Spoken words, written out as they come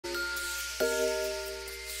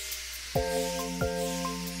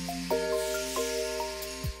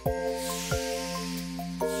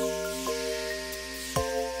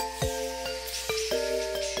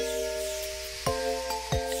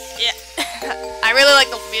I really like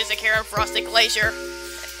the music here in Frosty Glacier.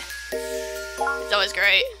 It's always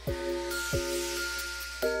great.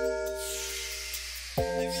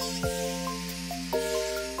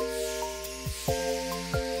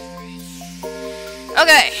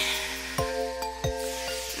 Okay.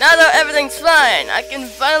 Now that everything's fine, I can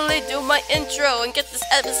finally do my intro and get this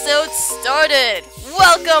episode started.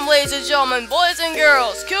 Welcome, ladies and gentlemen, boys and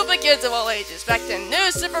girls, Koopa kids of all ages, back to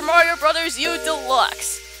New Super Mario Bros. U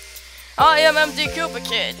Deluxe. I am MD Koopa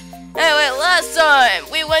Kid. Anyway, last time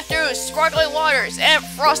we went through Sparkling Waters and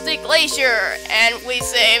Frosty Glacier, and we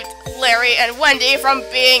saved Larry and Wendy from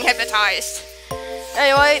being hypnotized.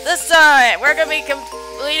 Anyway, this time we're gonna be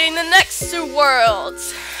completing the next two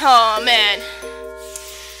worlds. Oh man,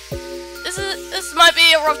 this might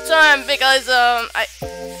be a rough time because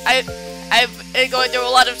I've been going through a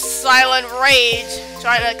lot of silent rage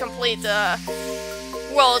trying to complete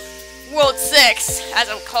World 6, as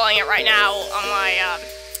I'm calling it right now, on my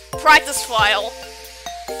practice file.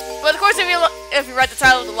 But of course, if you read the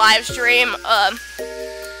title of the live stream,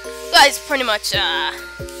 you guys pretty much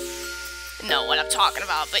know what I'm talking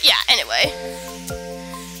about. But yeah, anyway,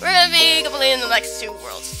 we're gonna be completing the next two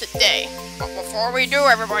worlds today. But before we do,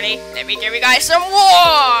 everybody, let me give you guys some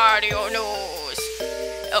audio news.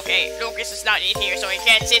 Okay, Lucas is not in here, so he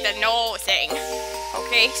can't see the no thing.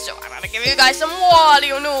 Okay, so I'm gonna give you guys some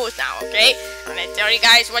audio news now, okay? I'm gonna tell you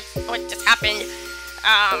guys what just happened,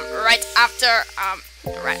 right after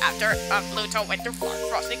Pluto went through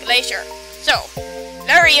Frosty Glacier. So,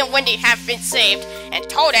 Larry and Wendy have been saved, and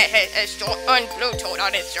Toadette has joined Pluto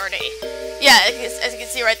on his journey. Yeah, as you can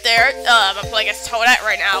see right there, I'm playing as Toadette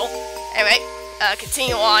right now. Anyway,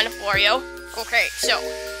 continue on for you. Okay, so,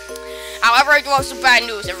 however, I do have some bad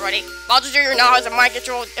news, everybody. Bowser Jr. now has a mind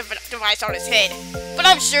control device on his head, but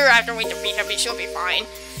I'm sure after we defeat him, he should be fine.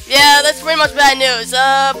 Yeah, that's pretty much bad news.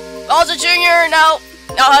 Bowser Jr. now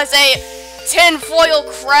has a tinfoil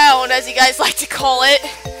crown, as you guys like to call it.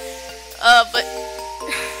 But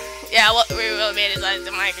yeah, what we really made is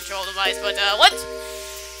the mind control device. But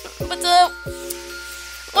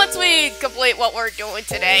once we complete what we're doing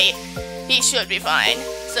today, he should be fine.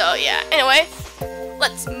 So yeah. Anyway,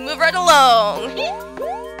 let's move right along.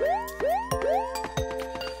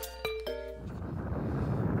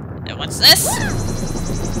 And what's this?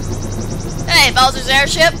 Hey, Bowser's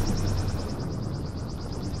airship.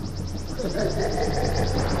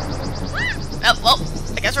 Oh, well,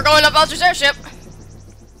 I guess we're going up Bowser's airship.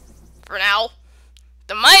 For now.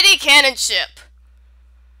 The mighty cannon ship.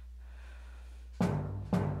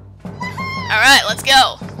 Alright, let's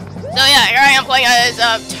go. So yeah, here I am playing as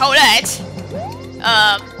Toadette.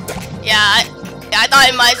 Yeah, I thought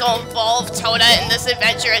I might as well involve Toadette in this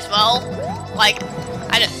adventure as well. Like,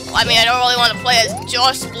 I don't really want to play as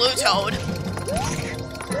just Blue Toad.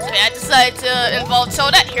 So yeah, I decided to involve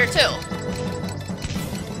Toadette here too.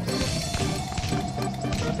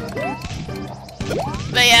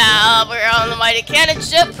 But yeah, we're on the mighty cannon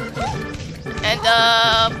ship, and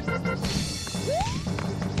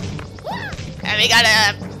we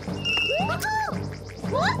gotta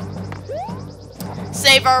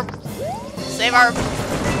save our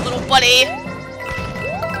little buddy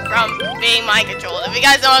from being mind controlled. If you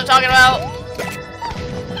guys know what I'm talking about,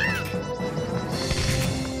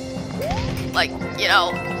 like, you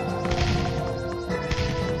know,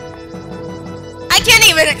 I can't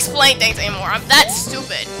even explain things anymore. I'm that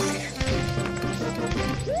stupid.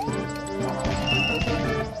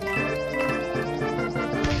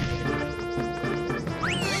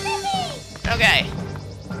 Okay.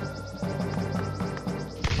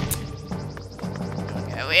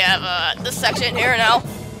 Okay, we have this section here now.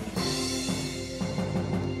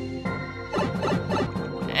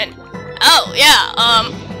 And oh yeah,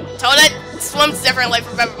 Toadette swims differently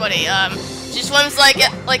from everybody. She swims like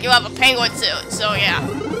you have a penguin suit. So yeah.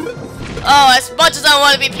 Oh, as much as I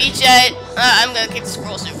want to be Peach yet, I'm gonna keep the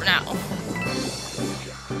squirrel suit for now.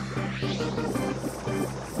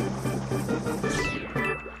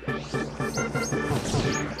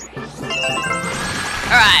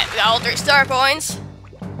 Alright, we got all 3 star coins.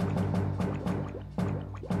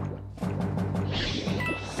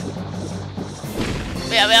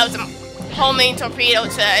 Yeah, we have some homing torpedo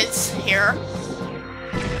heads here.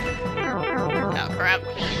 Oh crap.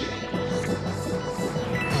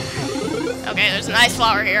 Okay, there's an ice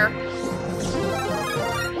flower here.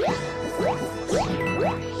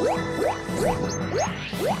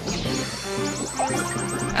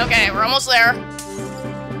 Okay, we're almost there.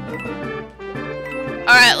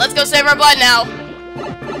 Alright, let's go save our bud now.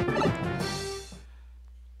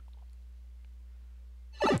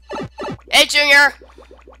 Hey, Junior.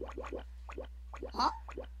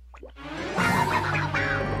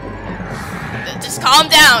 Just calm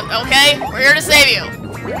down, okay? We're here to save you.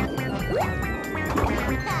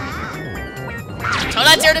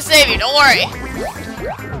 Toadette's here to save you, don't worry.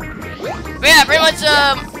 But yeah, pretty much,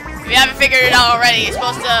 if you haven't figured it out already, you're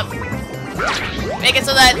supposed to make it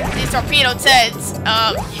so that these torpedo Teds,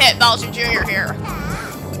 hit Bowser Jr. here.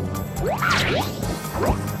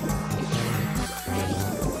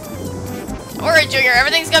 Don't worry, Junior,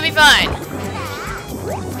 everything's gonna be fine.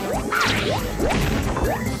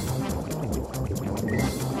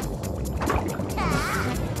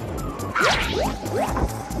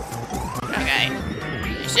 Okay.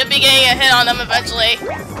 You should be getting a hit on them eventually.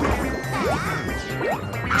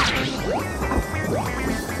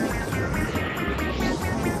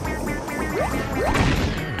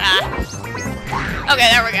 Okay,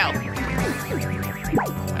 there we go.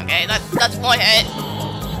 Okay, that's one hit.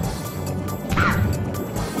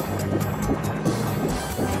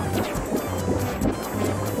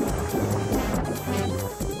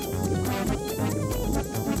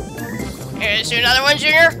 Here, shoot another one,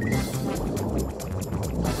 Junior.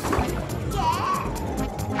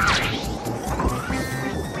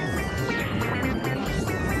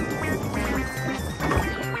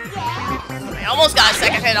 I almost got a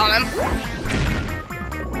second hit on him.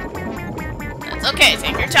 That's okay,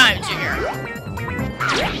 take your time, Junior.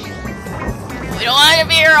 We don't want to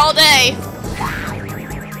be here all day.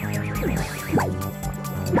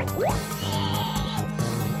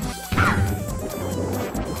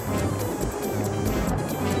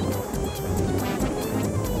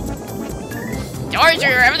 Don't worry,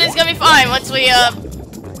 Junior, everything's gonna be fine once we,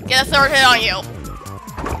 get a third hit on you.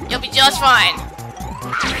 You'll be just fine.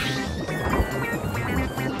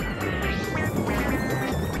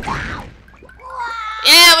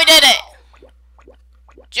 Yeah, we did it!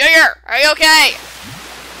 Junior, are you okay?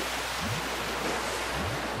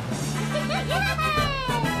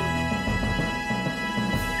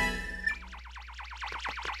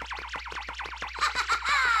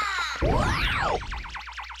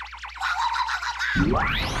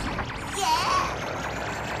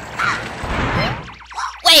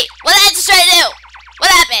 Wait, what did I just try to do? What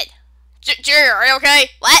happened? Junior, are you okay?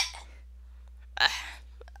 What?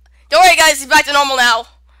 Don't worry, guys, he's back to normal now.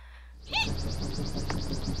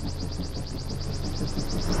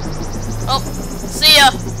 Oh, see ya,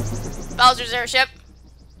 Bowser's airship.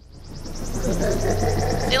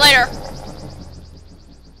 See you later.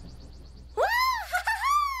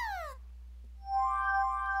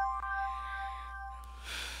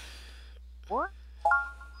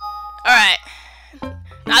 Alright.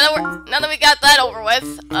 Now that we got that over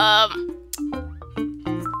with,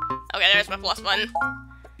 okay, there's my plus button.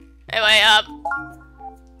 Anyway,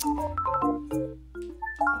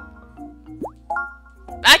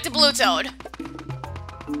 back to Blue Toad.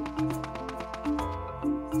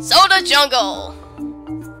 Soda Jungle.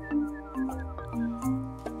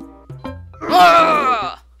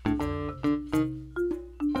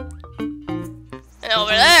 And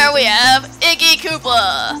over there we have Iggy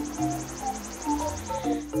Koopa.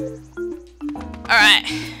 Alright.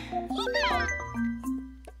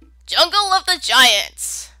 Jungle of the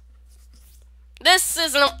Giants. This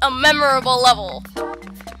is a memorable level.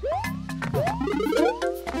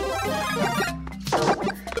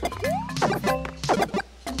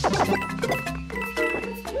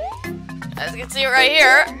 As you can see right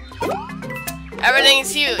here,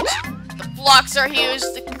 everything's huge. The blocks are huge,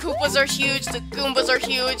 the Koopas are huge, the Goombas are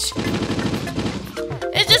huge.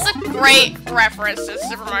 It's just a great reference to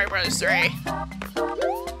Super Mario Bros. 3.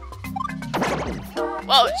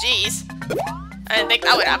 Whoa, jeez. I didn't think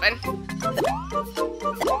that would happen.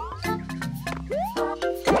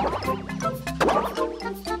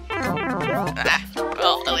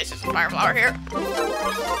 Well, at least there's a fire flower here.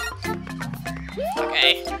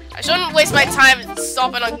 Okay. I shouldn't waste my time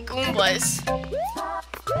stomping on Goombas.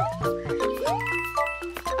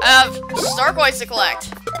 I have star coins to collect.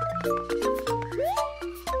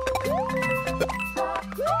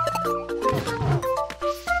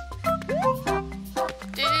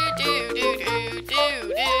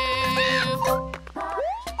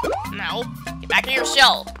 No. Get back in your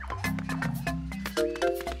shell.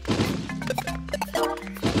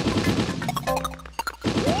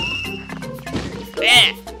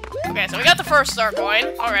 Yeah. Okay, so we got the first star coin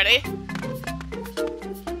already.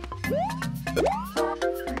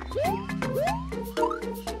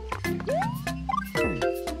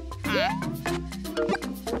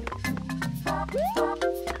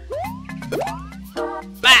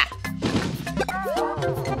 Bah!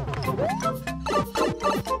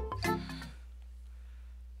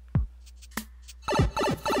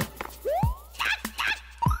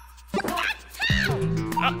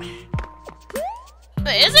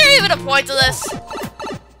 Is there even a point to this?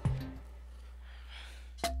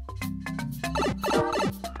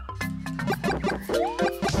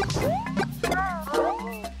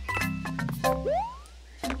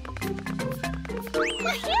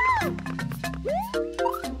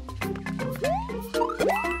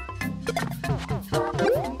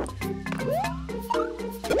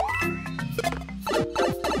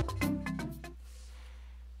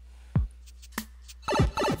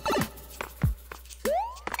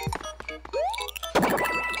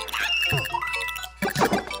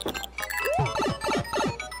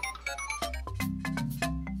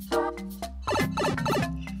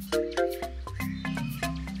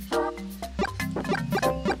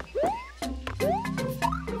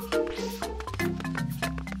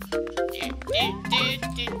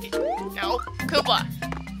 No, Koopa.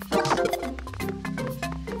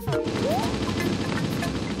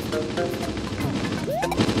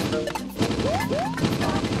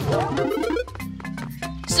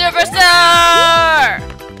 Superstar!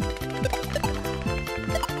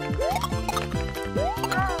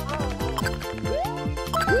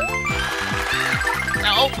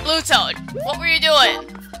 No, Blue Toad. What were you doing?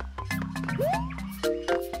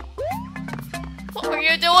 What were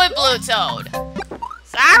you doing, Blue Toad?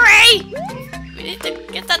 Sorry! We need to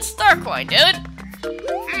get that star coin, dude.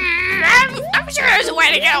 I'm sure there's a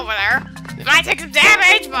way to get over there. We might take some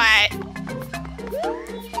damage, but...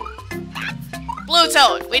 Blue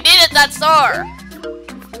Toad, we needed that star.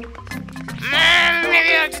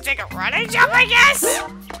 Maybe I have to take a running jump, I guess?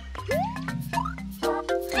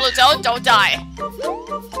 Blue Toad, don't die.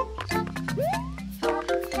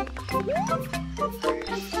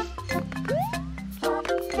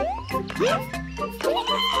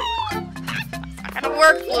 It's not gonna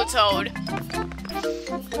work, Blue Toad.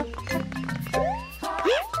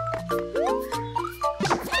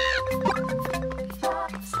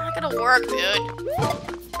 It's not gonna work, dude.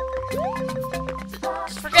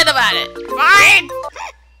 Just forget about it. Fine!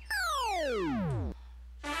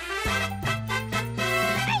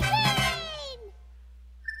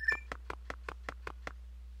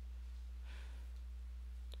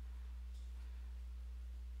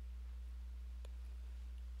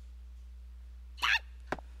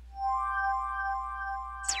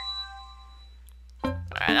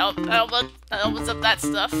 Alright, that opens up that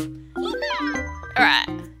stuff. Alright.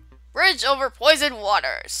 Bridge over poisoned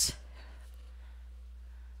waters.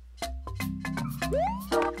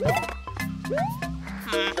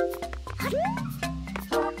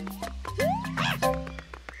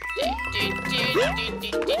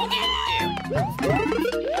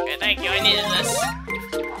 Okay, thank you, I needed this.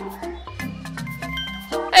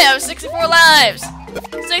 Hey, I have 64 lives!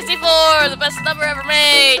 64! The best number ever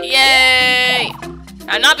made! Yay!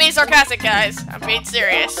 I'm not being sarcastic, guys. I'm being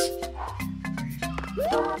serious.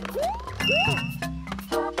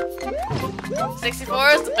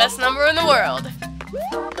 $64 is the best number in the world.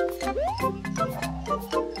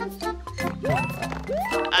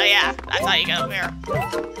 Oh yeah, that's how you get up here.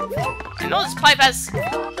 I know this pipe has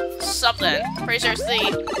something. Pretty sure it's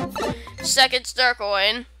the second star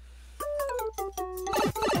coin.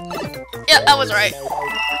 Yeah, that was right.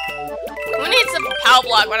 Who needs a power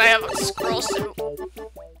block when I have a scroll suit?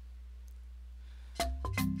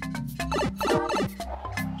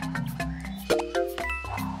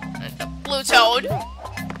 Blue Toad.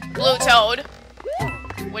 Blue Toad.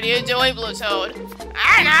 What are you doing, Blue Toad?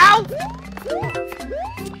 I know!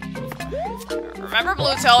 Remember,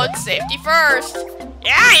 Blue Toad, safety first.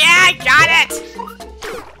 Yeah, I got it!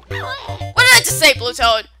 What did I just say, Blue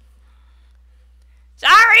Toad?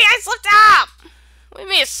 Sorry, I slipped up! What do you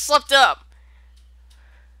mean it slipped up?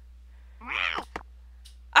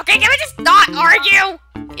 Okay, can we just not argue?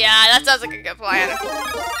 Yeah, that sounds like a good plan.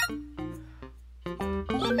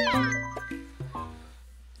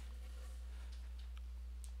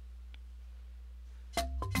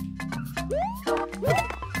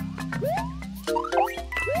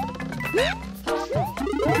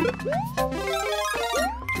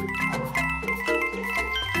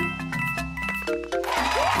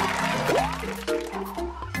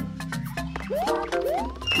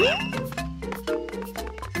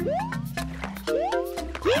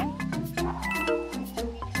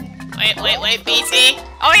 Wait, BT.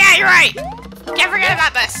 Oh yeah, you're right. Can't forget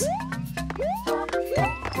about this.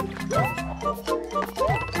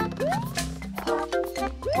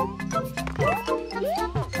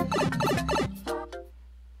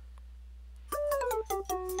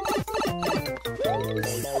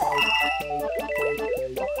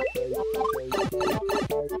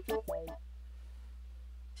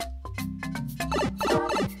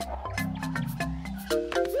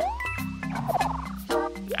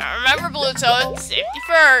 Now remember, Blue Toad, safety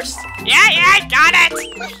first. Yeah, got it!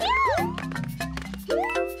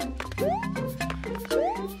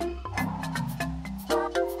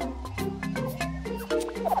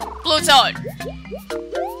 Blue Toad.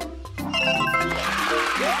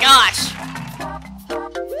 Gosh.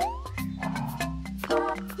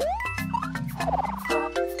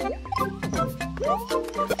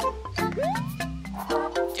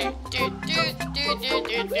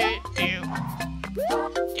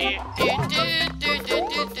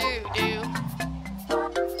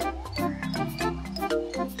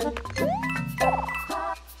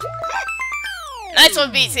 Nice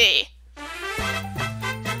one, BT.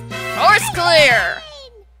 Course clear.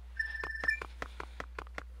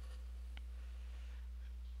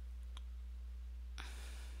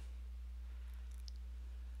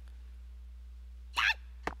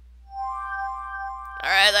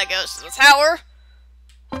 Alright, that goes to the tower.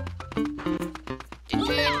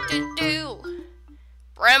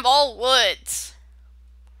 Bramble Woods.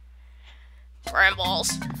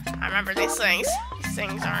 Brambles. I remember these things. These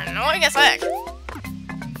things are annoying as heck.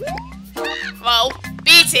 Whoa,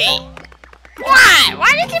 BT! What?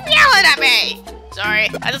 Why do you keep yelling at me? Sorry,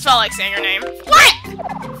 I just felt like saying your name. What?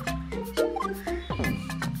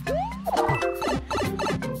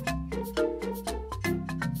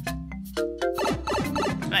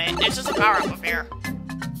 Wait, there's just a power-up up here.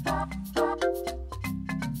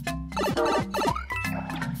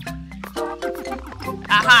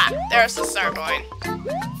 Aha! There's the star coin.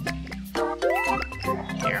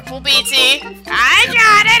 Careful, BT. I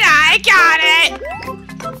got it! I got it!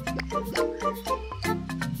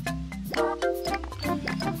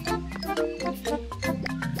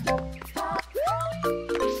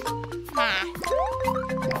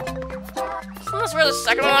 Isn't this where the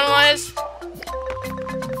second one was?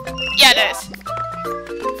 Yeah, it is.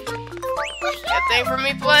 Good thing for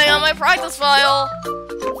me playing on my practice file.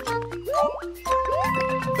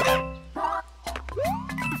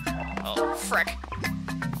 Oh, frick.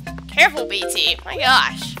 Careful, BT. My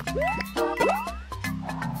gosh.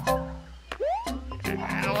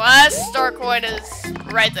 And the last star coin is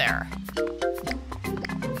right there.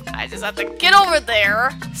 I just have to get over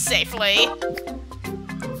there safely.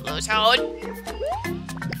 Blue Toad.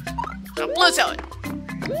 No, Blue Toad.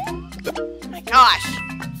 My gosh.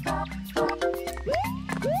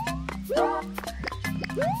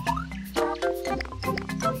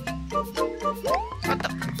 What the?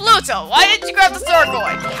 Blue Toad, why didn't you grab the star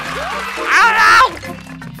coin? I don't know!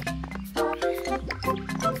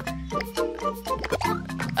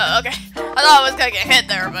 Oh, okay. I thought I was gonna get hit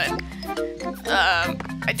there, but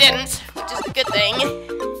I didn't, which is a good thing.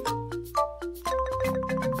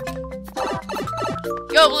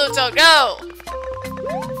 Go, Blue Toad, go!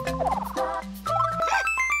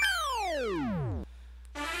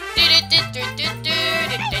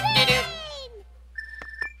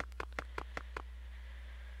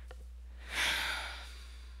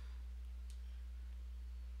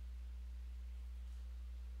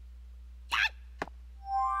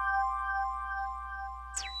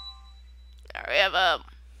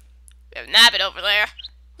 We have Nabbit over there.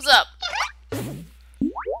 What's up?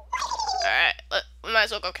 Alright, we might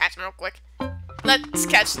as well go catch him real quick. Let's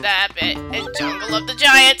catch Nabbit in Jungle of the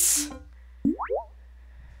Giants.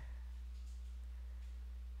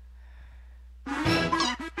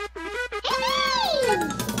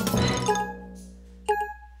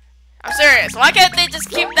 I'm serious, why can't they just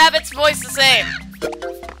keep Nabbit's voice the same? Oh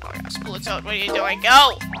my gosh, Blue Toad, what are you doing?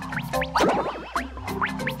 Go!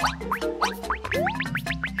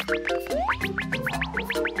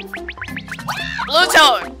 Blue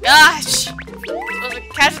Toad! Gosh! You're supposed to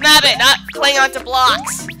catch Nabbit, not cling onto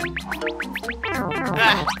blocks.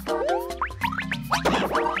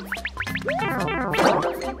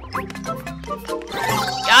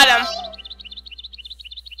 Got him.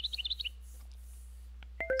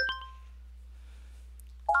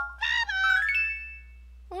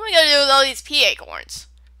 What am I gonna do with all these pea acorns?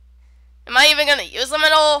 Am I even gonna use them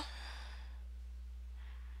at all?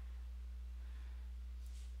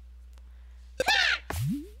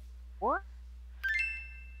 What?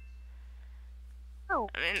 Oh.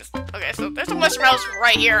 I mean, okay, so there's a mushroom house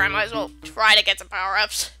right here. I might as well try to get some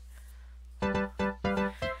power-ups.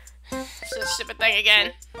 It's a stupid thing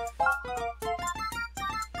again.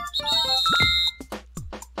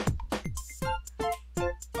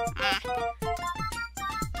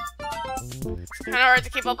 It's kind of hard to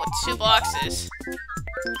keep up with 2 boxes.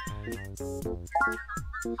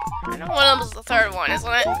 I know one of them is the third one,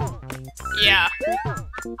 isn't it? Yeah.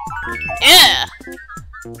 Yeah!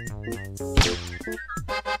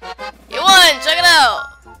 You won! Check it out!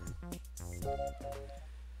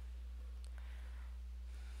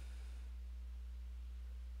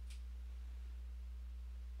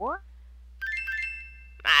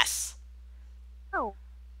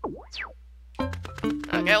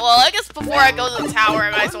 Okay, well, I guess before I go to the tower,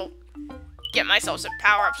 I might as well get myself some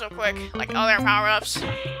power-ups real quick. Like other power-ups.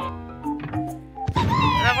 And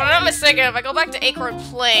if I'm not mistaken, if I go back to Acorn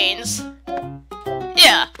Plains...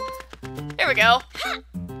 Yeah. Here we go.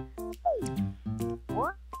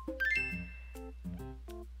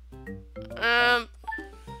 I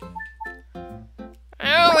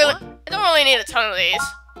don't really need a ton of these.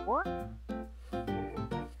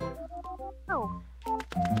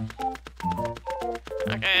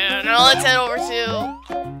 Okay, now let's head over to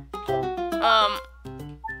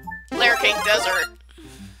Layer Cake Desert.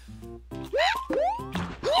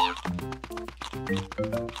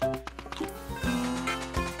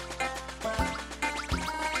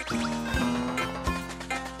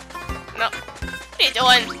 No. What are you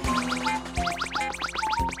doing?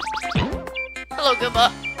 Hello, Goomba.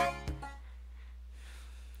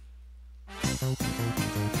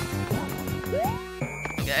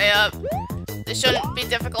 Okay, this shouldn't be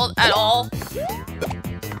difficult at all.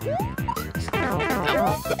 No.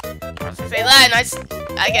 I was gonna say that, and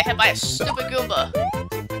I get hit by a stupid Goomba.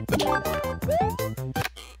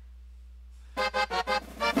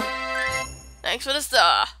 Thanks for the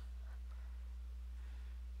star.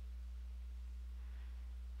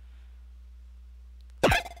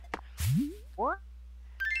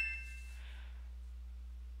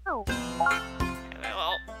 Okay,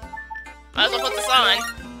 well, might as well put this on.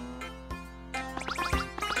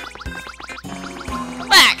 Come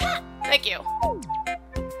back! Thank you.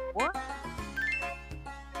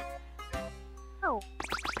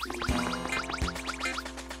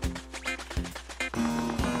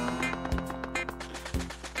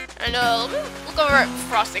 And let me look over at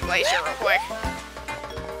Frosty Glacier real quick.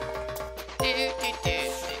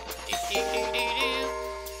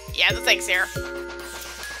 Yeah, the thing's here.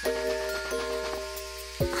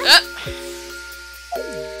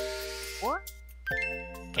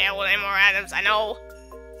 Can't hold any more items, I know.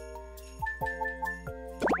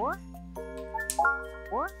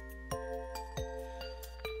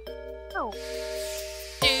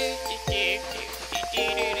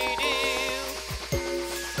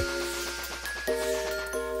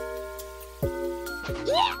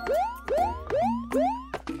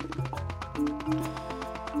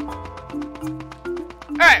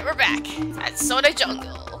 Alright, we're back at Soda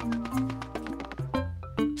Jungle.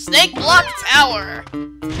 Snake Block Tower.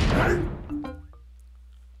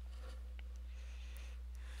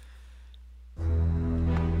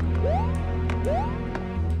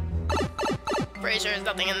 Pretty sure there's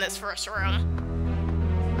nothing in this first room.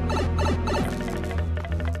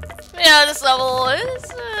 Yeah, this level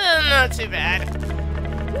is not too bad.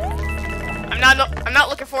 I'm not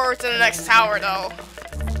looking forward to the next tower though.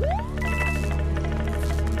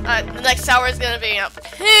 The next tower is gonna be a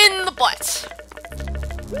pain in the butt.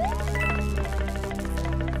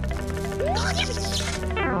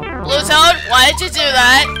 Blue Toad, why did you do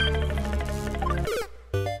that?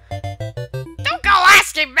 Don't go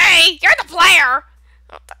asking me! You're the player!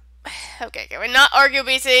 Okay, can we not argue,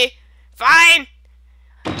 BC? Fine!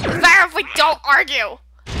 It's better if we don't argue!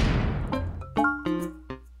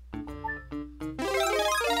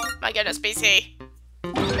 My goodness, BC.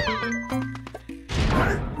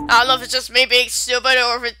 I don't know if it's just me being stupid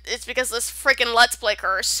or if it's because of this freaking Let's Play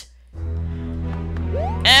curse.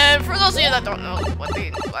 And for those of you that don't know what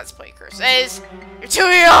the Let's Play curse is, you're too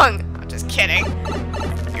young! I'm just kidding.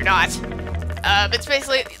 You're not. It's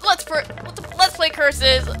basically, what the Let's Play curse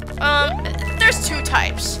is, there's two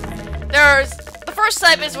types. The first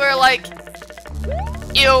type is where, like,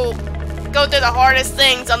 you go through the hardest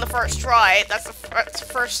things on the first try. That's the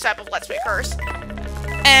first type of Let's Play curse.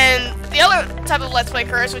 And the other type of Let's Play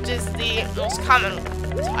curse, which is the most common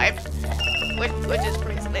type, which is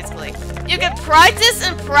basically, you can practice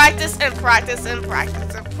and practice and practice and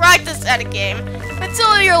practice and practice at a game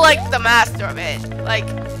until you're like the master of it. Like,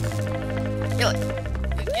 you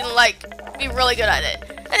can like be really good at it.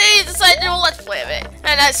 And then you decide to do a Let's Play of it.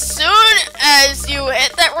 And as soon as you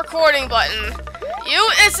hit that recording button,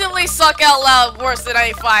 you instantly suck out loud worse than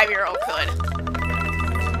any 5-year-old could.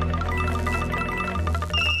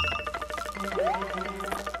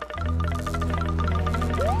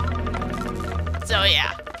 So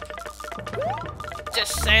yeah,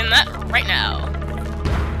 just saying that right now.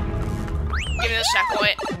 Give me this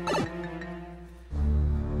checkpoint.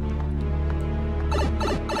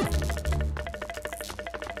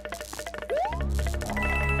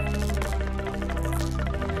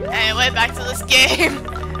 Anyway, back to this game.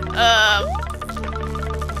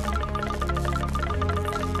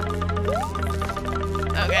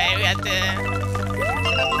 Okay, we got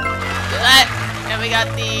that, and we got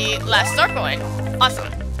the last star coin.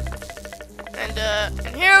 Awesome. And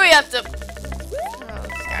And here we have to... Oh,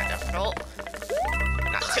 this is kind of difficult.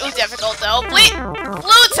 Not too difficult, though.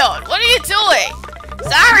 Blue Toad, what are you doing?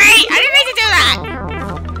 Sorry! I didn't mean to do that!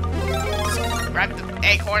 Just grab the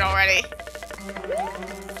acorn already.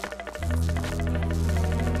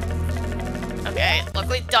 Okay,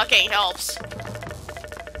 luckily ducking helps.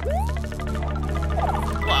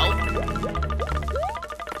 Whoa.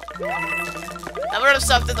 I would have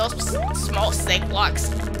sucked at those small snake blocks.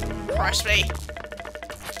 Crush me.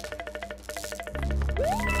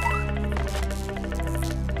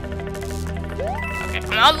 Okay,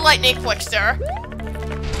 come on, lightning quickster.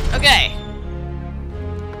 Okay.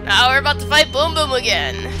 Now we're about to fight Boom Boom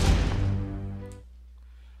again.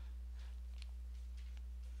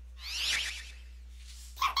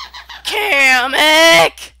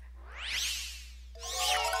 Kamek!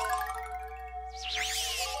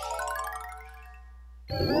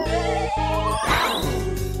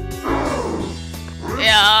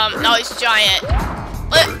 Yeah, now he's giant.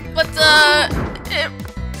 But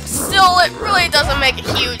it really doesn't make a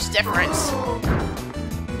huge difference.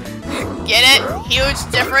 Get it? Huge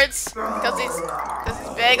difference? Because he's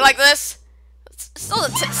big like this? It's still the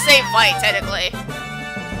same fight, technically.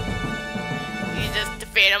 You just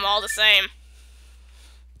defeat him all the same.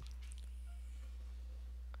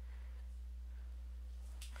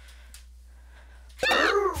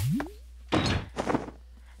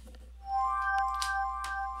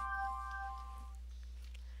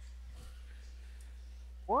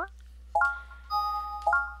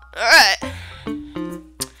 Alright.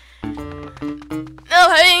 Now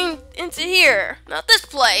heading into here. Now this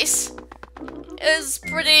place is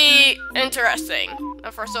pretty interesting.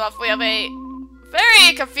 Now first off, we have a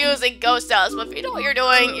very confusing ghost house, but if you know what you're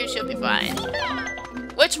doing, you should be fine.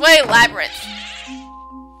 Which way, labyrinth?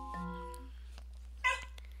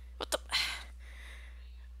 What the?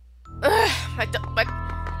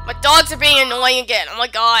 My dogs are being annoying again. Oh my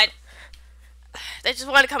god. They just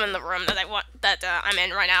want to come in the room that I'm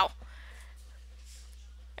in right now.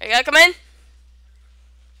 You gotta come in.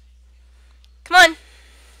 Come on.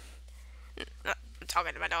 I'm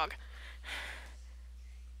talking to my dog.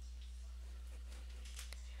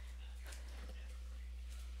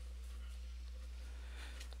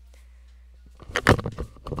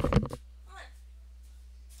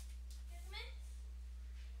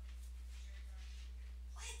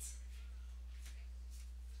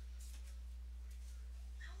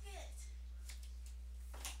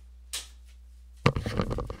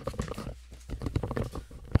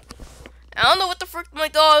 I don't know what the frick my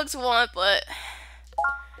dogs want, but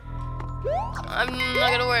I'm not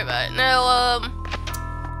gonna worry about it. Now, I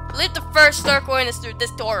believe the first star coin is through this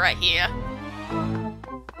door right here.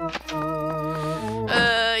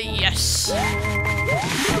 Yes. And,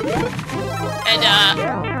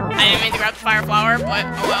 I didn't mean to grab the fire flower, but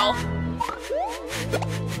oh well.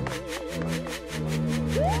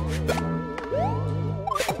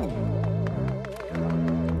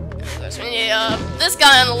 We need, this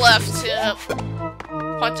guy on the left to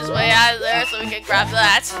punch his way out of there so we can grab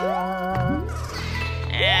that.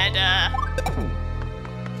 And,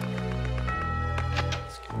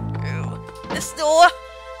 through this door.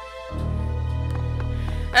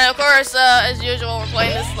 And of course, as usual, we're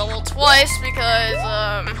playing this level twice because,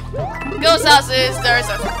 ghost houses, there's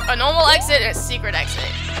a normal exit and a secret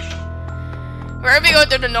exit. We're gonna be going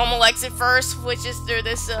through the normal exit first, which is through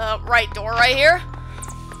this, right door right here.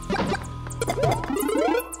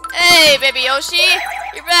 Hey, baby Yoshi!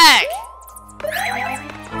 You're back!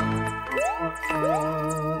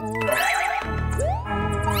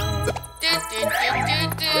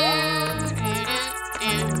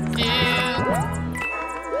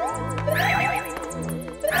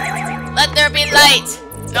 Let there be light!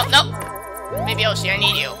 Nope, nope. Baby Yoshi, I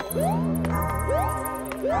need you.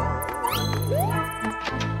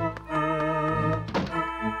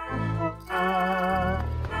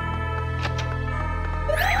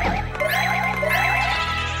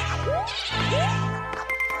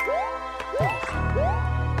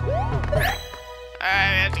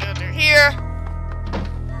 Alright, we have to go through here.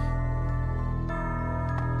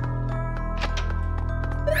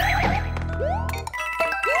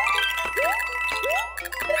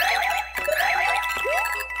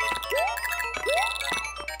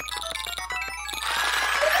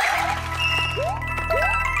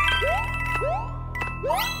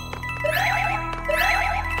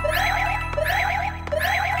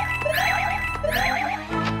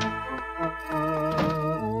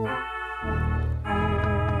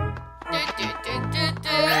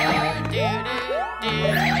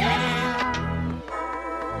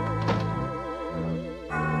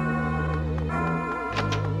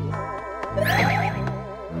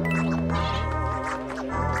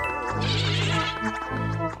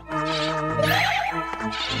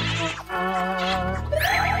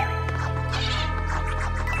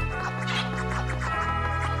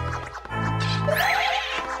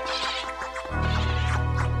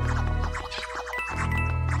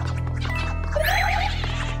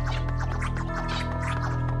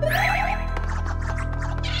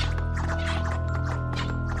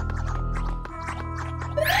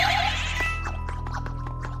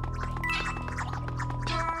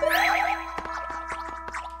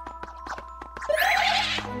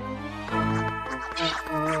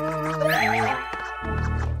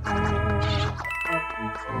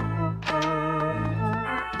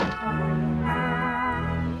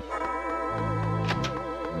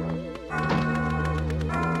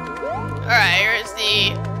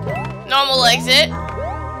 we'll exit.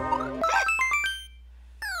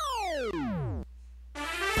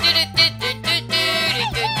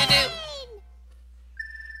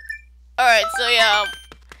 Alright, so yeah,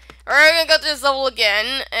 we're gonna go through this level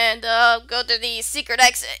again, and go to the secret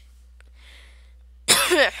exit.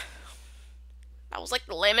 That was like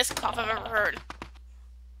the lamest cough I've ever heard.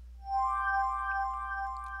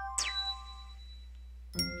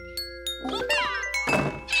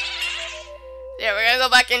 Yeah, we're gonna go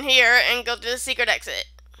back in here and go to the secret exit,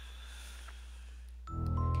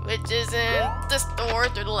 which is in this door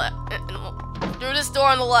through the left. Through this door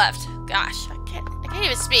on the left. Gosh, I can't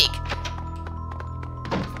even speak.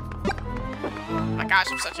 Oh my gosh,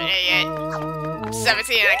 I'm such an idiot. I'm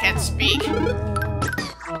 17 and I can't speak.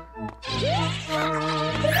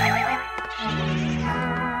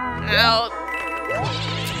 Now,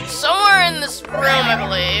 somewhere in this room, I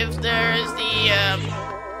believe, there's the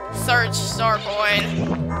third star coin.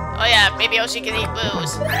 Oh yeah, Baby Yoshi can eat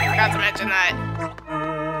booze. I forgot to mention that.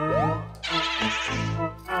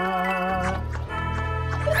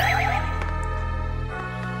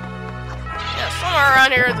 Somewhere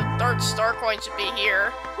around here, the third star coin should be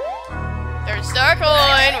here. Third star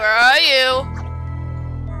coin, where are you?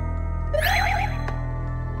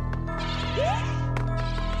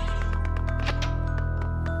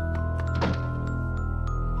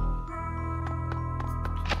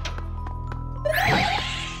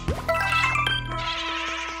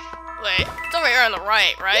 Wait, it's over here on the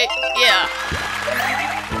right? Yeah.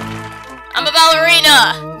 I'm a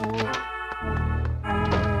ballerina!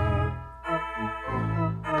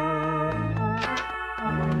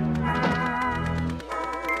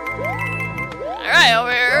 Alright,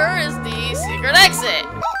 over here is the secret exit.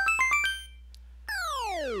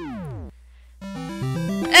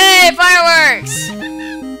 Hey, fireworks!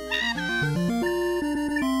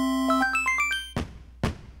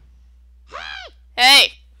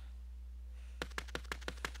 Hey!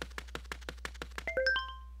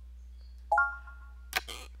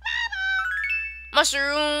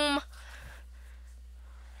 Mushroom!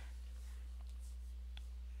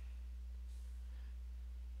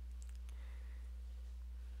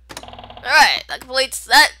 Alright, that completes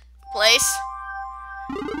that place.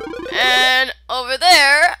 And over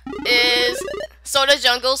there is Soda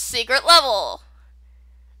Jungle's secret level.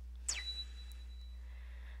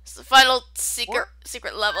 It's the final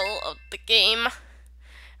secret level of the game.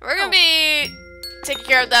 We're gonna be taking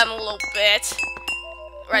care of that in a little bit.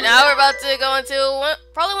 Right now we're about to go into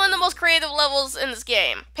probably one of the most creative levels in this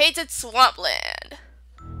game. Painted Swampland.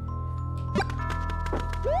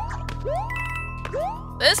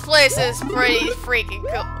 This place is pretty freaking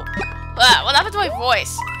cool. Wow, what happened to my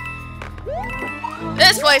voice?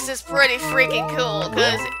 This place is pretty freaking cool,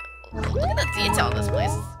 because look at the detail in this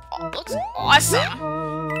place. It looks awesome.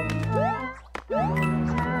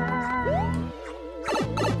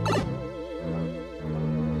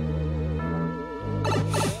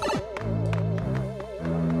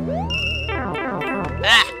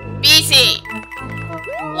 Ah, BC!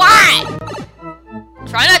 Why?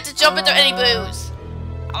 Try not to jump into any booze.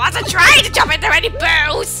 I wasn't trying to jump into any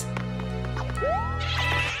booze!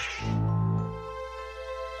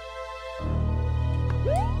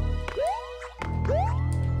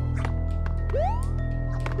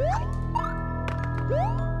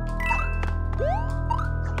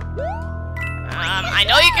 I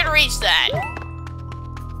know you can reach that.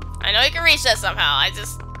 I know you can reach that somehow. I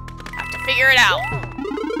just have to figure it out.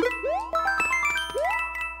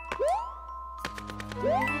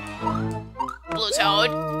 Blue Toad.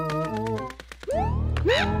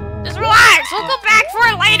 Just relax. We'll go back for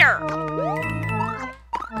it later.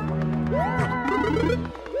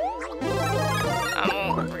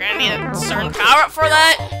 We're gonna need a certain power up for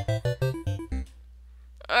that.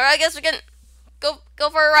 Alright, I guess we can go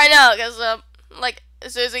for it right now, because like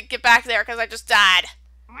as soon as we get back there, because I just died.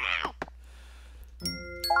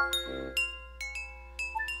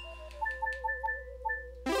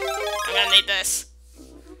 I'm gonna need this.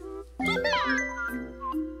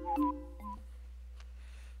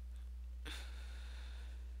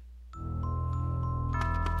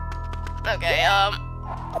 Okay,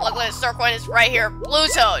 luckily the star coin is right here. Blue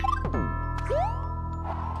Toad.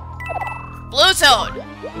 Blue Toad.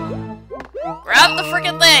 Grab the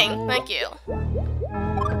freaking thing. Thank you.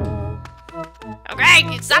 Okay,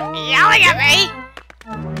 can you stop yelling at me?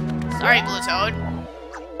 Sorry, Blue Toad.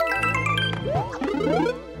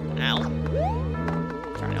 Ow.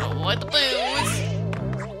 Trying to avoid the booze.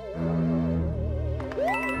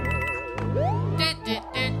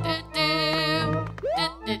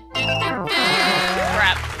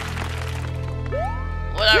 Crap.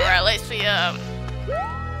 Whatever, at least we,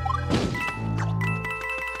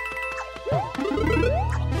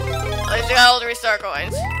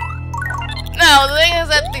 Now, the thing is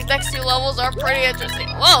that these next 2 levels are pretty interesting.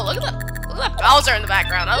 Whoa, look at that Bowser in the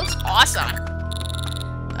background. That looks awesome.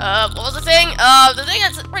 What was the thing? The thing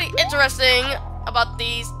that's pretty interesting about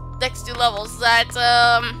these next 2 levels is that,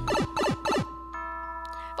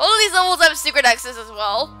 both of these levels have secret exits as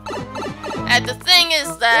well. And the thing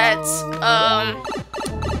is that, I'm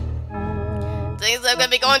gonna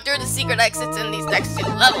be going through the secret exits in these next 2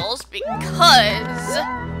 levels because,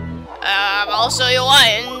 I'll show you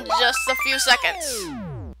why in just a few seconds.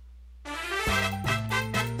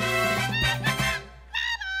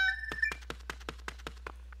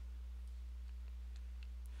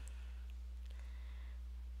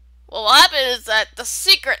 Well, what happens is that the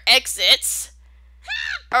secret exits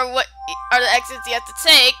are the exits you have to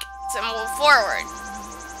take to move forward.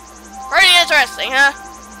 Pretty interesting, huh?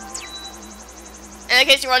 And in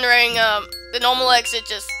case you're wondering, the normal exit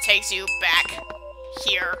just takes you back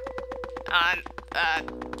here on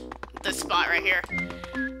this spot right here.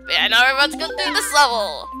 But yeah, now we're about to go through this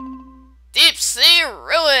level. Deep Sea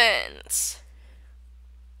Ruins.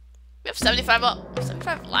 We have 75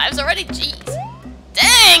 lives already? Jeez.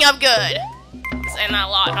 Dang, I'm good! Saying that a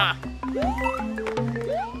lot, huh?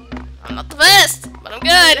 I'm not the best, but I'm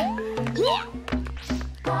good!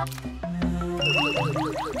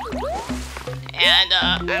 And,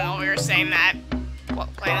 I know we were saying that while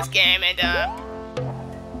playing this game, and,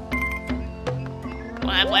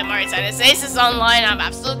 when I play Mario Tennis Aces online, I'm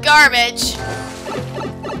absolute garbage!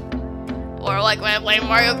 Or like when I play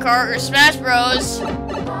Mario Kart or Smash Bros.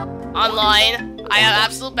 Online, I have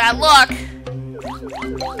absolute bad luck!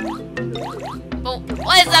 But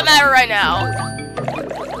why does that matter right now?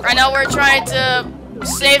 Right now we're trying to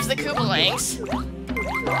save the Koopalings.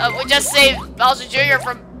 We just saved Bowser Jr.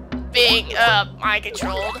 from being mind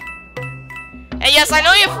controlled. And yes, I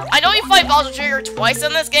know you fight Bowser Jr. twice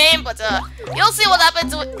in this game, but you'll see what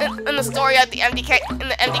happens in the story at the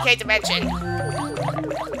MDK dimension.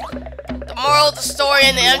 The moral of the story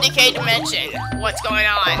in the MDK dimension. What's going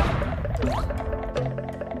on?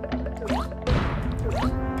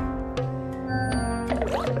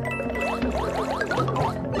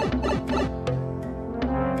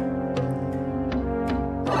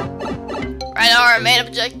 Right now, our main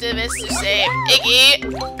objective is to save Iggy.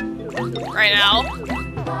 Right now.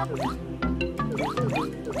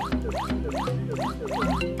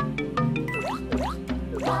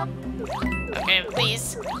 Okay,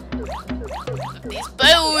 please. These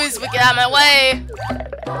boos would get out of my way.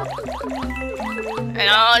 And I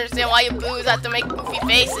don't understand why you boos have to make goofy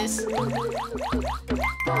faces.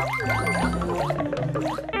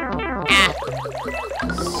 Ah.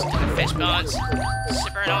 Stupid fish bones.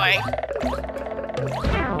 Super annoying.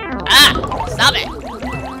 Ah! Stop it!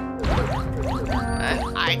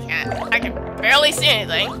 I can barely see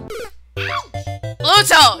anything. Blue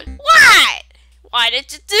Toad! What? Why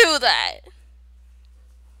did you do that?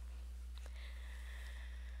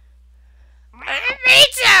 I didn't mean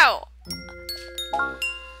to!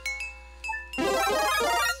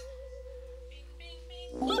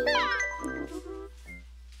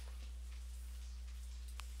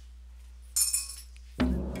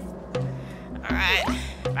 Alright,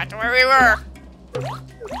 back to where we were.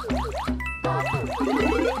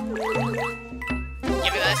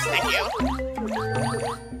 Give me this, thank you.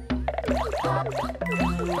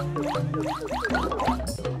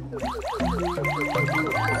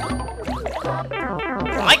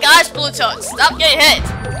 Oh my gosh, Blue Toad, stop getting hit!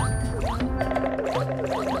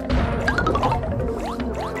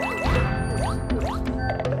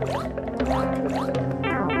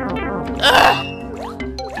 Ugh!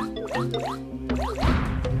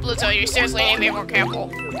 Blue Toad, you seriously need to be more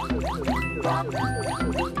careful.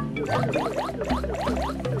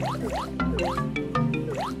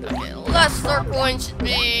 Okay, the last start point should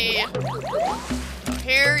be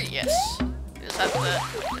here. Yes. Just have to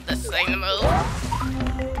get this thing to move.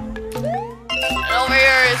 And over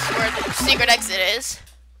here is where the secret exit is.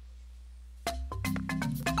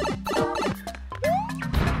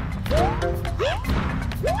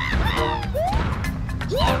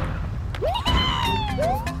 Yeah!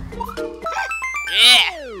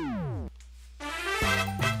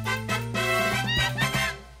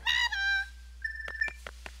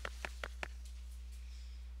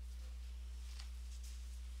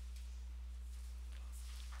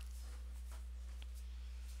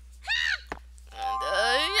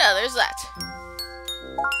 Yeah, there's that.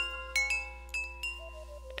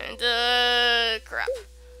 And, crap.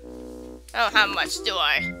 I don't have much, do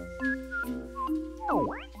I?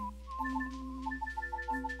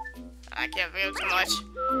 I can't feel too much.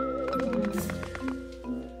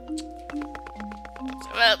 So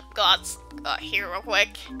I'm gonna go out here real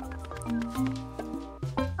quick.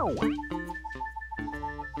 Let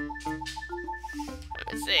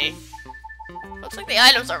me see. Looks like the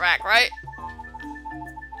items are back, right?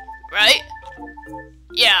 Right?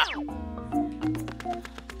 Yeah.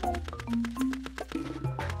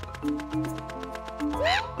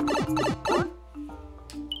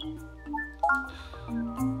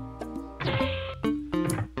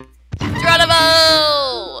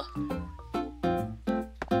 Geronimo!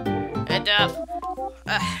 And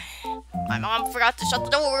my mom forgot to shut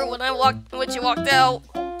the door when she walked out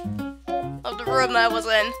of the room that I was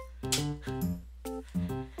in.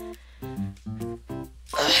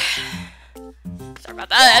 Sorry about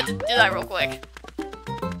that. I had to do that real quick.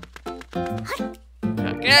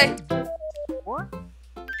 Okay.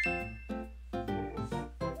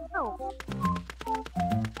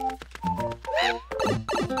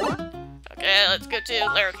 Okay, let's go to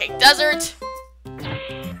Layer Cake Desert.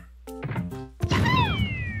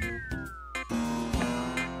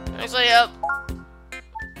 Actually,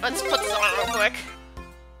 let's put this on real quick.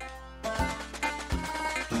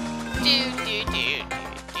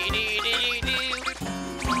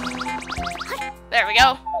 There we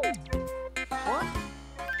go.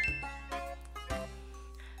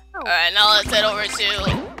 Alright, now let's head over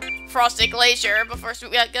to Frosty Glacier, but first we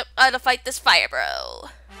gotta fight this Fire Bro.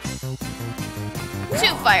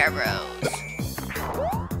 2 Fire Bros.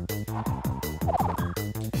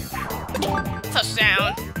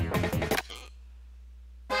 Touchdown.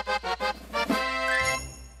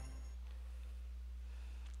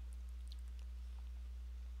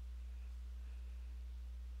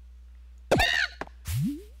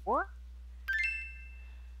 What?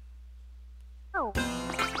 Oh.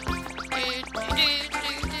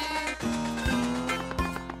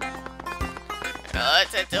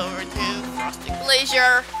 Let's head over to Frosty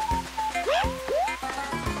Glacier.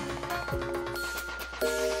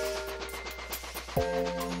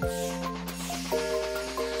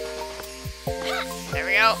 There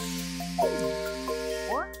we go.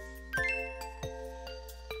 What?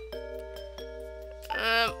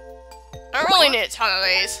 I don't really need a ton of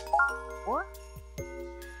these. What?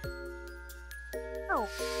 No.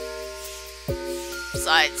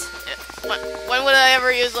 Besides, when would I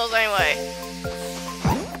ever use those anyway?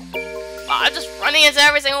 I'm just running into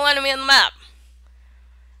every single enemy on the map.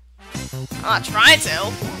 I'm not trying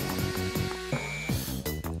to.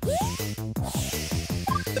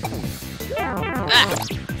 Ah.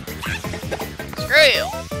 Screw you.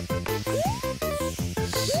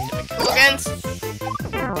 Stupid Koogans.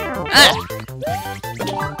 Ah.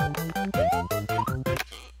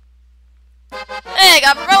 Hey,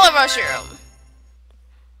 got Propeller Mushroom.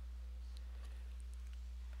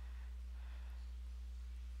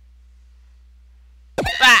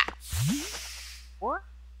 Bah. What?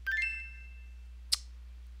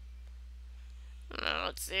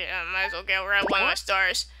 Let's see, I might as well get around one of my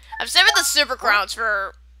stars. I'm saving the Super Crowns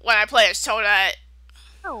for when I play as Toadette,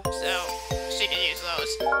 No. so she can use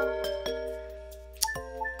those.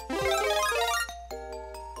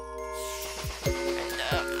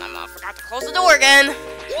 And my mom forgot to close the door again.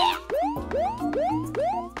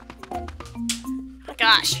 Oh,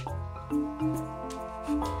 gosh.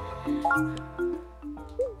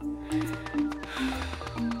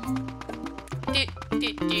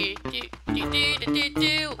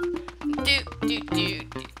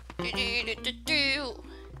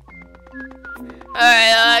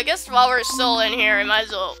 Alright, I guess while we're still in here, I might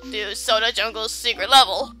as well do Soda Jungle's secret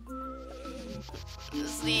level.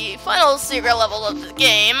 This is the final secret level of the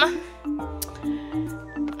game.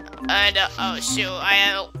 And, oh shoot, I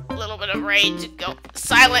had a little bit of rage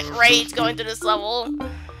silent rage going through this level.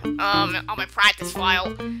 On my practice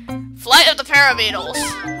file. Flight of the Parabeetles.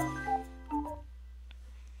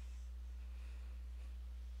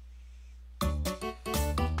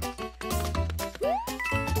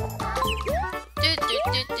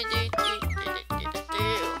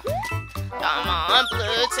 Come on,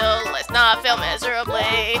 Pluto, let's not fail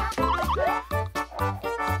miserably.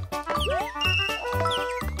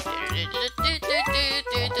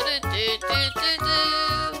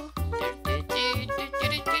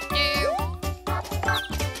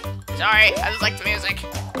 Sorry, I just like the music.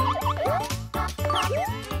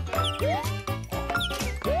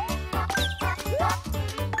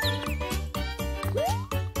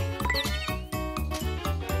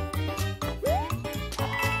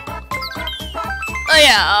 Oh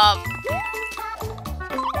yeah,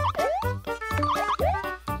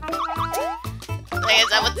 like I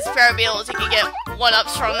said, with these Parabeetles, you can get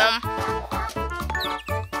 1-ups from them.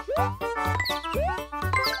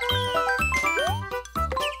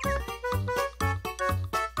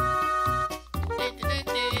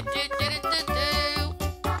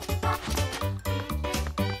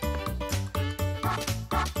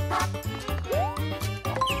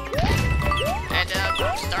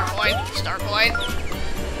 star coin.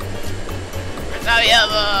 Now we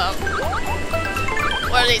have,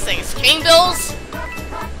 what are these things? King bills?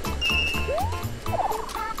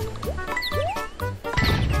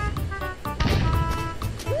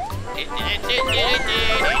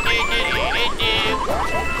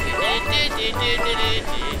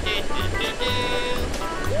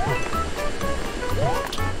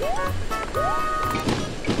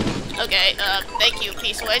 Okay, thank you,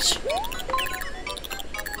 P-Switch.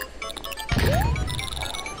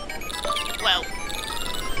 Well.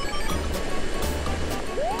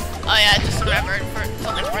 Oh yeah, I just remembered for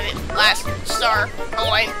something for the last star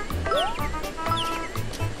coin.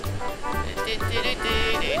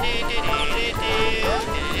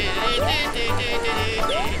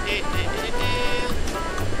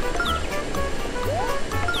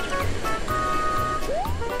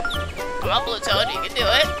 Come on, Blue Toad, you can do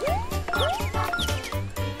it.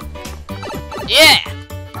 Yeah!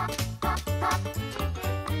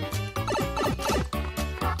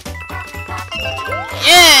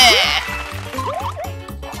 Yeah!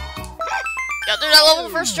 Got through that level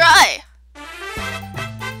first try.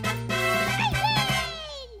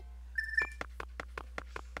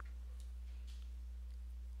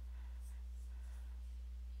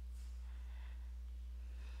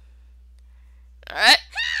 Alright.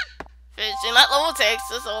 Finishing that level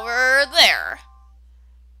takes us over there.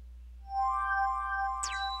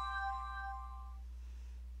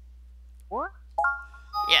 What?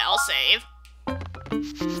 Yeah, I'll save.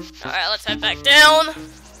 Alright, let's head back down.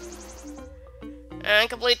 And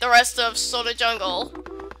complete the rest of Soda Jungle.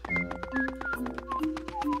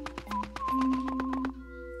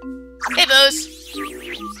 Hey, Boos!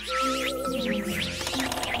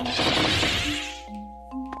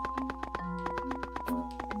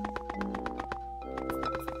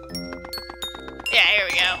 Yeah, here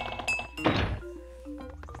we go.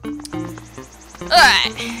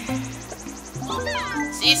 Alright.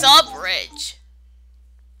 Seesaw Bridge.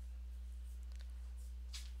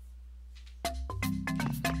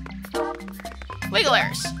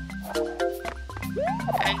 Wigglers.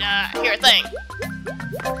 And, here, thing.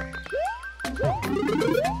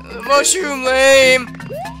 Mushroom lame!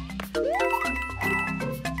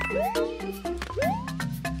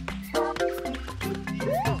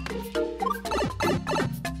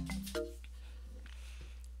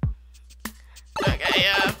 Okay,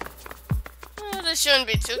 this shouldn't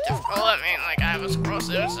be too difficult. I mean, like, I have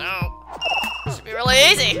explosive, so it should be really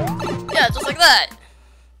easy. Yeah, just like that.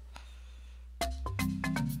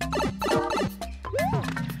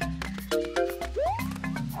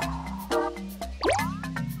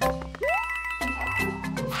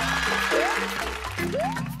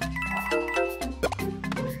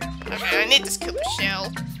 Okay, I need this Koopa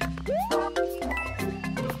shell.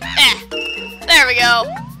 There we go.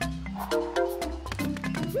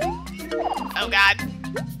 Oh god.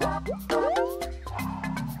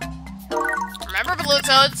 Remember, Blue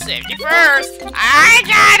Toad, safety first. I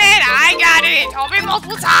got it! It told me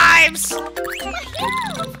multiple times!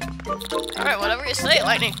 Alright, whatever you say,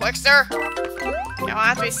 Lightning Quickster. You don't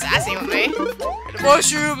have to be sassy with me.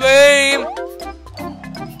 Mushroom lame!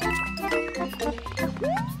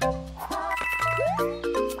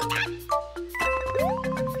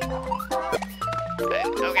 Okay,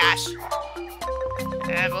 oh gosh.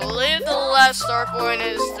 And I believe the last star coin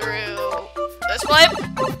is through this pipe.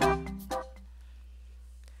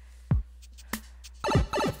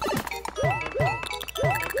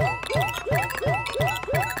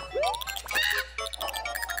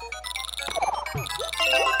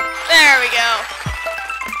 There we go.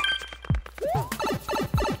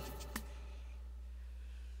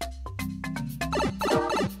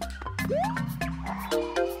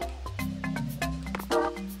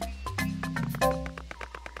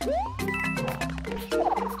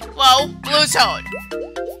 Whoa, Blue Toad.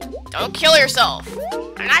 Don't kill yourself.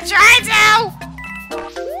 I'm not trying to!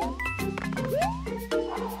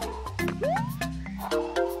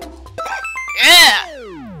 Yeah!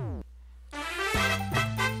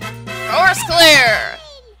 Course clear!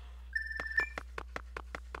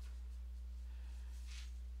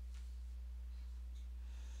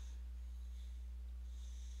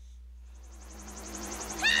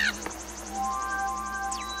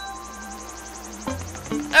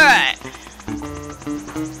 Alright.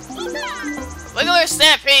 Wiggler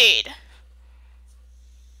Stampede.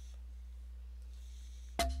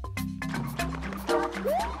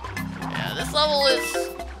 Yeah, this level is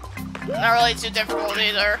not really too difficult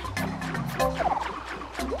either.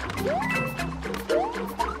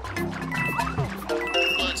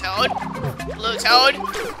 Blue Toad. Blue Toad.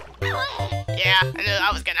 Yeah, I knew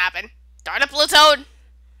that was gonna happen. Darn it, Blue Toad.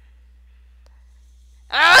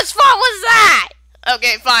 How much fun was that?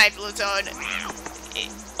 Okay, fine, Blue Toad.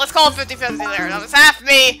 Let's call it 50-50 there. That was half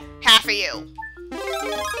me, half of you.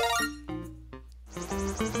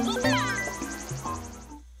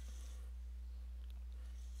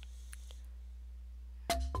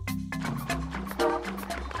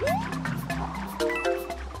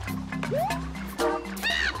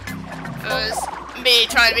 It was me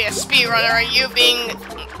trying to be a speedrunner and you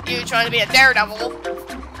trying to be a daredevil.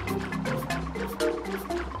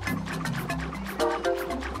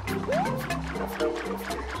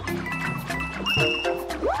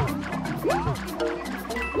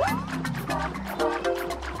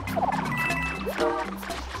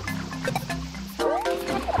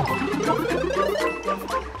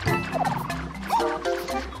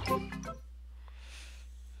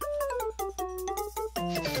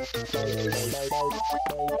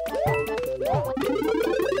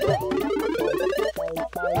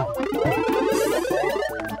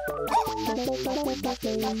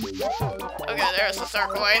 Okay, there's the star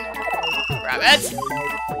coin. Grab it.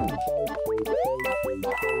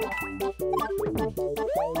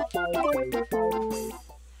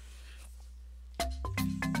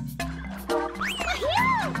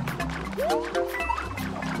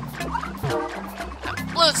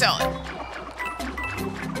 Blue Toad.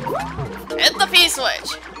 Hit the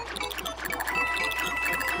P-switch.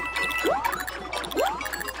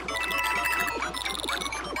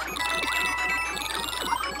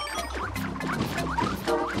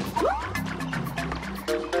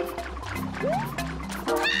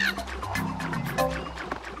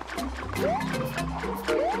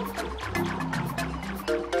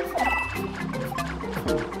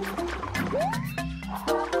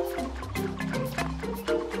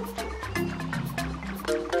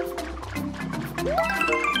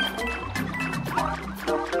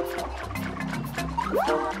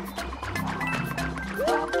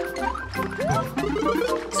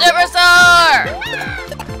 Superstar!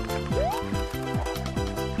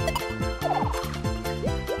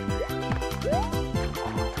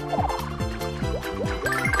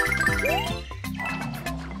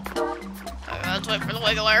 Let's wait for the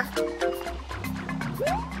wiggler.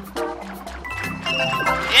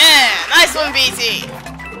 Yeah, nice one, BT.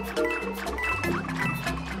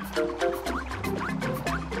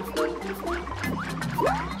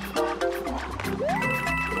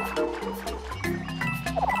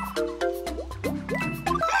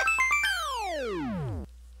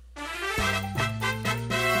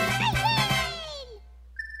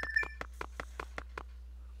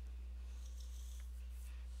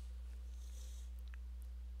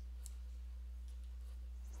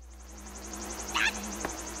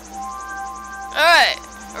 Alright,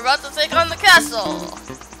 we're about to take on the castle.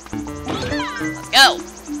 Let's go.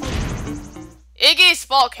 Iggy's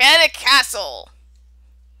Volcanic Castle.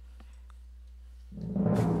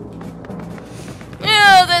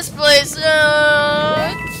 Yeah, this place,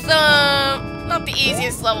 it's not the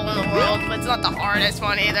easiest level in the world, but it's not the hardest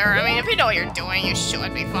one either. I mean, if you know what you're doing, you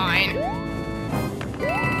should be fine.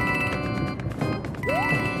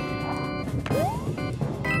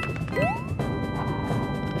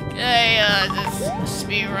 Okay, just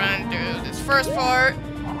speed run through this first part,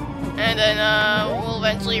 and then we'll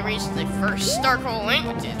eventually reach the first star coin,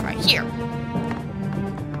 which is right here.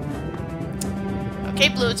 Okay,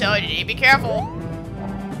 Blue Toad, you need to be careful.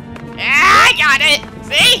 Ah, I got it!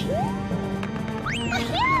 See?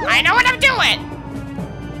 I know what I'm doing!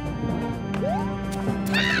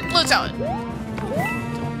 Blue Toad.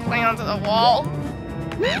 Cling onto the wall.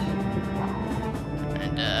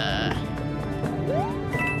 And,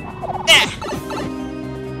 yeah.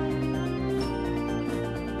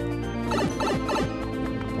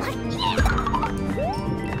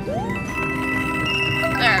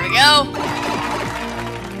 There we go.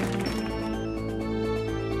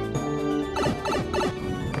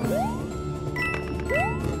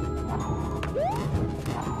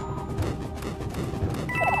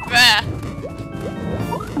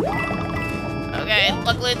 Okay,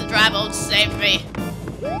 luckily the dry boat saved me.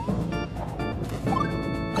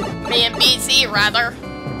 Me and BT, rather.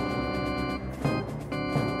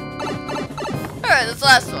 Alright, this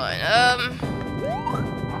last one.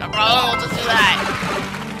 No problem, we'll just do that.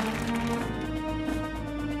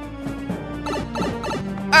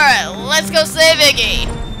 Alright, let's go save Iggy.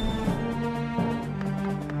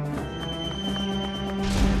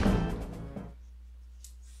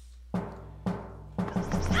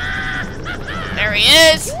 There he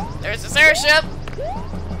is! There's his airship!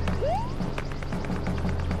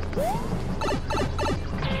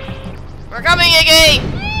 We're coming, Iggy!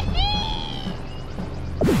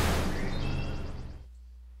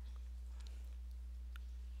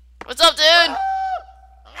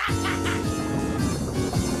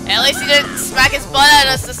 smack his butt at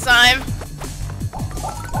us this time.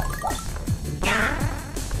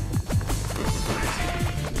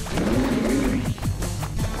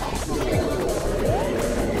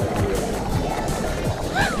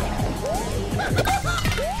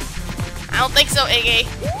 I don't think so, Iggy.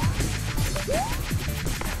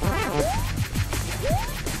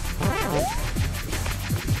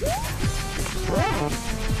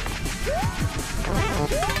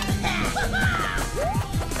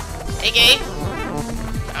 Iggy?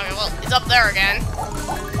 Okay, well, he's up there again.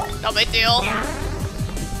 No big deal.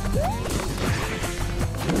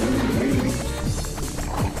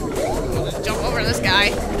 We'll just jump over this guy.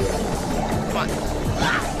 Come on.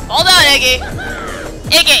 Hold on, Iggy!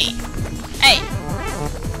 Iggy! Hey!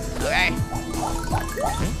 Okay.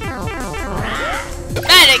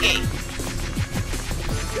 Bad Iggy!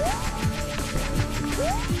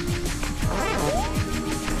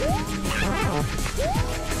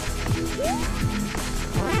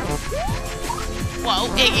 Whoa,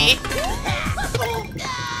 Iggy.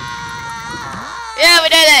 Yeah, we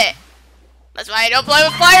did it! That's why I don't play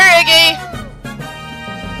with fire, Iggy!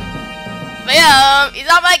 But yeah, he's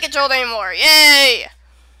not mind controlled anymore. Yay!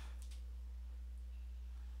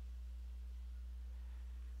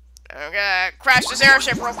 I'm gonna crash this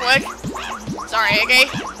airship real quick. Sorry, Iggy.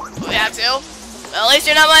 But we have to. But at least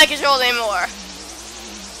you're not mind controlled anymore.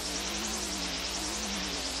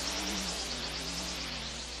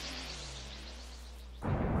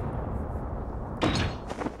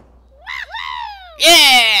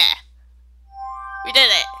 Yeah! We did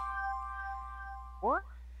it. What?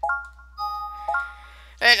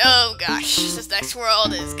 And oh gosh, this next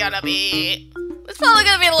world is gonna be... It's probably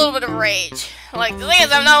gonna be a little bit of rage. Like, the thing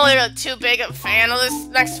is, I'm not really too big a fan of this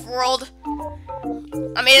next world.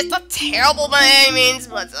 I mean, it's not terrible by any means,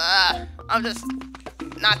 but I'm just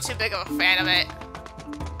not too big of a fan of it.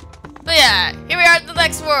 But yeah, here we are at the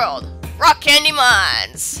next world. Rock Candy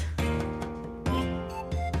Mines.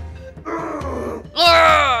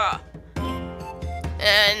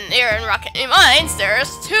 And here in Rock Candy Mines, there's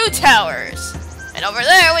 2 towers. And over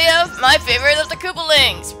there we have my favorite of the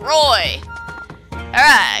Koopalings, Roy.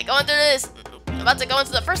 Alright, going through this, about to go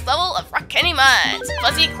into the first level of Rock Candy Mines,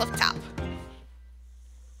 Fuzzy Cliff Top.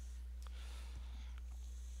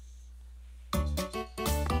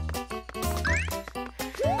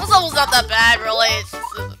 This level's not that bad, really. It's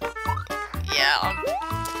just, yeah.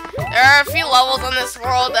 There are a few levels in this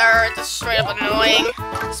world that are just straight up annoying,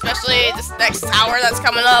 especially this next tower that's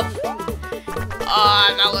coming up.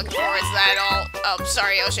 I'm not looking forward to that at all. Oh,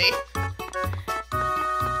 sorry, Yoshi.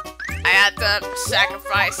 I had to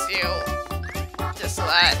sacrifice you just so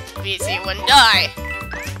that BT wouldn't die.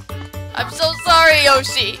 I'm so sorry,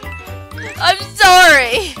 Yoshi. I'm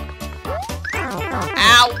sorry.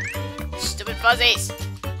 Ow. Stupid fuzzies.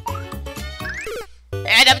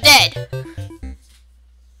 And I'm dead.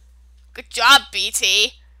 Good job,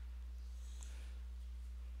 BT.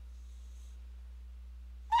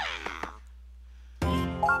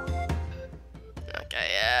 Okay,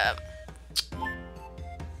 yeah.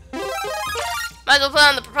 Might as well put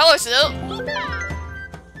on the propeller suit.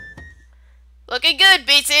 Looking good,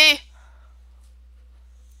 BT.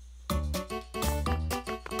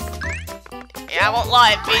 Yeah, I won't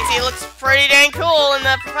lie, BT looks pretty dang cool in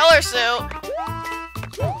the propeller suit.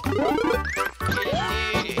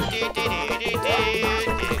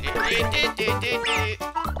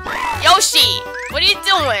 Yoshi, what are you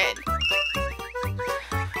doing?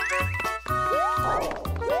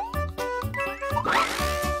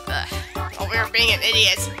 Over here being an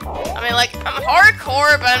idiot. I mean, like, I'm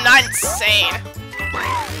hardcore, but I'm not insane.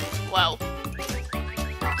 Whoa.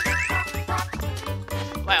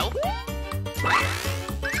 Whoa.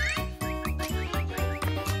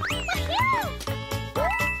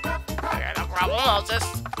 Okay, no problem. I'll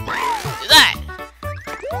just do that.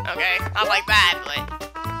 Okay, not like that, but...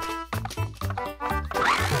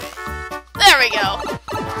 There we go!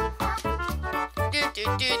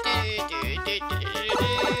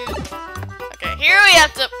 Okay, here we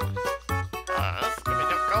have to